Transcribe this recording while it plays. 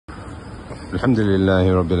Alhamdulillahi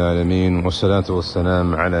Rabbil Alameen, wassalatu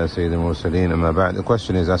wassalam ala Sayyidil Mursaleen, amma ba'd. The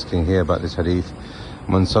question is asking here about this hadith.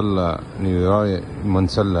 Man salla li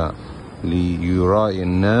yura'i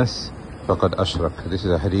an-nas faqad ashrak. This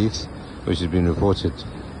is a hadith which has been reported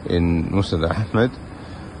in Musnad Ahmad,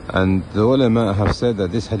 and the ulama have said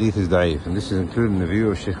that this hadith is da'if, and this is included in the view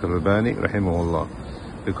of Shaykh al-Albani rahimahullah,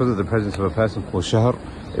 because of the presence of a person called Shahr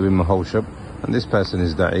ibn Mahawshab, and this person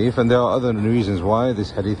is da'if, and there are other reasons why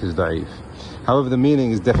this hadith is da'if. However, the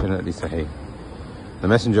meaning is definitely sahih. The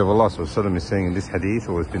Messenger of Allah ﷺ is saying in this hadith,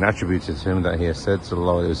 or it's been attributed to him, that he has said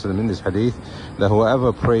sallallahu alayhi wasallam in this hadith, that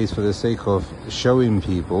whoever prays for the sake of showing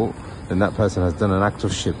people, then that person has done an act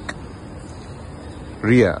of shirk.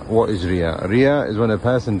 Riyaa. What is Riyaa? Riyaa is when a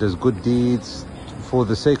person does good deeds for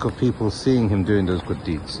the sake of people seeing him doing those good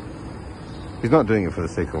deeds. He's not doing it for the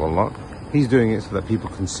sake of Allah, he's doing it so that people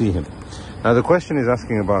can see him. Now the question is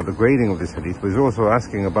asking about the grading of this hadith, but it's also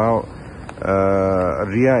asking about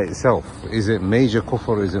Riyaa itself. Is it major kufr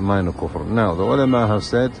or is it minor kufr? Now the ulama have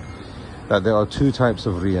said that there are two types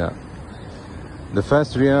of Riyaa. The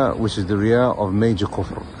first Riyaa, which is the Riyaa of major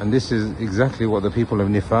kufr, and this is exactly what the people of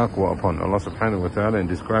nifaq were upon. Allah subhanahu wa ta'ala, in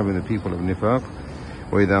describing the people of nifaq,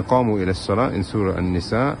 وَإِذَا قَامُوا إِلَى الصَّلَاةِ in Surah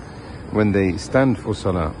An-Nisa, when they stand for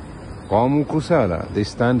salah, قَامُوا كُسَالَى, they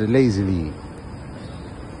stand lazily,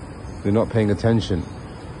 they're not paying attention,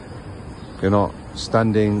 they're not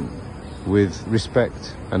standing with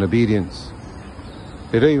respect and obedience.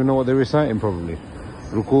 They don't even know what they're reciting probably.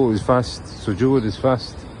 Ruku is fast, sujood is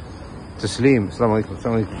fast, taslim, assalamu alaikum,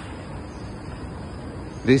 assalamu alaikum.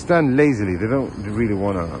 They stand lazily, they don't really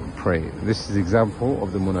want to pray. This is the example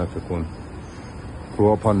of the munafiqun, who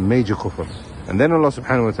are upon major kufr. And then Allah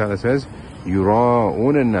subhanahu wa ta'ala says,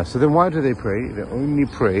 yura'un an-nas. So then why do they pray? They only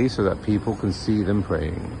pray so that people can see them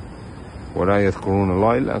praying. وَلَا يَذْكُرُونَ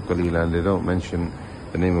اللَّهَ إِلَّا قَلِيلًا. And they don't mention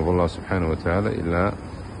the name of Allah subhanahu wa ta'ala illa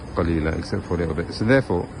qalila, except for a little bit. So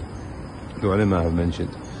therefore, the ulama have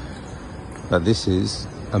mentioned that this is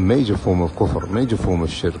a major form of kufr, major form of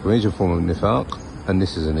shirk, major form of nifaq, and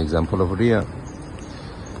this is an example of Riyaa.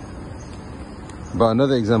 But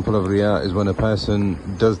another example of Riyaa is when a person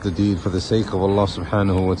does the deed for the sake of Allah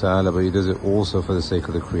subhanahu wa ta'ala, but he does it also for the sake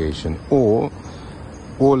of the creation, or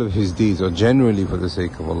all of his deeds are generally for the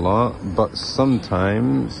sake of Allah, but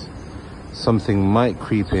sometimes something might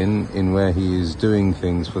creep in where he is doing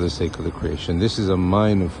things for the sake of the creation. This is a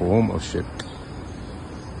minor form of shirk,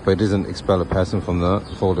 but it doesn't expel a person from the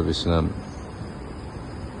fold of Islam.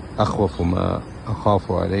 أَخْوَفُ مَا أَخَافُ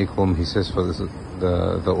عَلَيْكُمْ, he says for the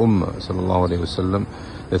Ummah sallallahu alayhi wasallam,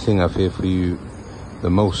 the thing I fear for you the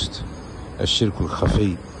most, الشِّرْكُ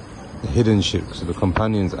الْخَفِي, the hidden shirk. So the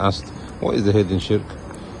companions asked, what is the hidden shirk?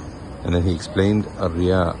 And then he explained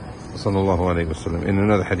الرياء sallallahu alayhi wasallam. In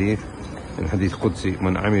another hadith, in Hadith Qudsi,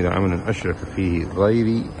 مَنْ عَمِلَ عَمَلًا أَشْرَكَ فِيهِ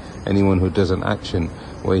غَيْرِي, anyone who does an action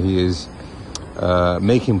where he is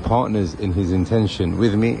making partners in his intention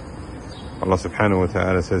with me, Allah subhanahu wa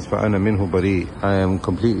ta'ala says, فَأَنَا مِنْهُ بَرِيء, I am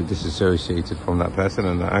completely disassociated from that person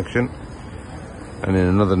and that action. And in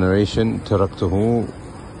another narration, تَرَكْتُهُ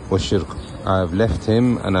وَالشِّرْكُ, I have left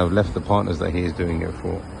him and I have left the partners that he is doing it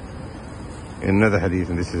for. In another hadith,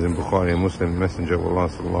 and this is in Bukhari and Muslim, the Messenger of Allah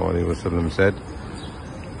sallallahu alayhi wa sallam said,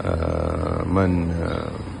 Man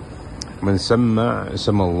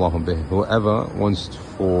samma Allah bih, whoever wants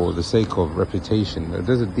for the sake of reputation, that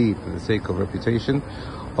does a deed for the sake of reputation,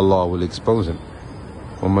 Allah will expose him.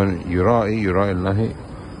 وَمَنْ يُرَاءِ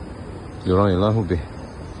اللَّهُ bih,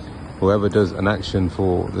 whoever does an action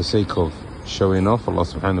for the sake of showing off, Allah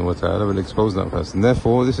subhanahu wa ta'ala will expose that person.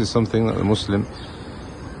 Therefore, this is something that the Muslim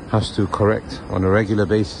has to correct on a regular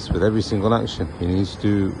basis with every single action. He needs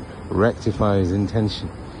to rectify his intention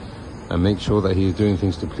and make sure that he is doing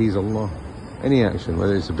things to please Allah. Any action,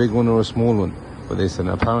 whether it's a big one or a small one, whether it's an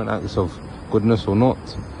apparent act of goodness or not,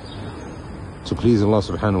 to please Allah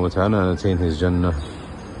subhanahu wa ta'ala and attain his Jannah.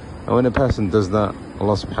 And when a person does that,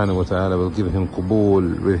 Allah subhanahu wa ta'ala will give him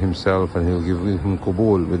qubul with himself, and he will give him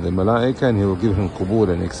qubul with the malaika, and he will give him qubul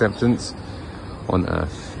and acceptance on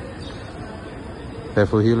earth.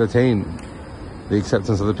 Therefore he will attain the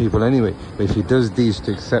acceptance of the people anyway. But if he does these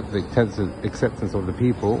to accept the acceptance of the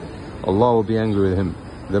people, Allah will be angry with him,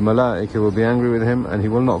 the malaika will be angry with him, and he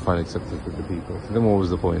will not find acceptance with the people. So then what was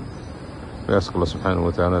the point? We ask Allah subhanahu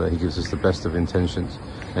wa ta'ala that he gives us the best of intentions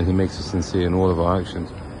and he makes us sincere in all of our actions.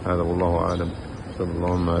 هذا والله أعلم. صلى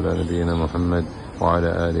الله على نبينا محمد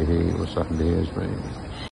وعلى آله وصحبه أجمعين.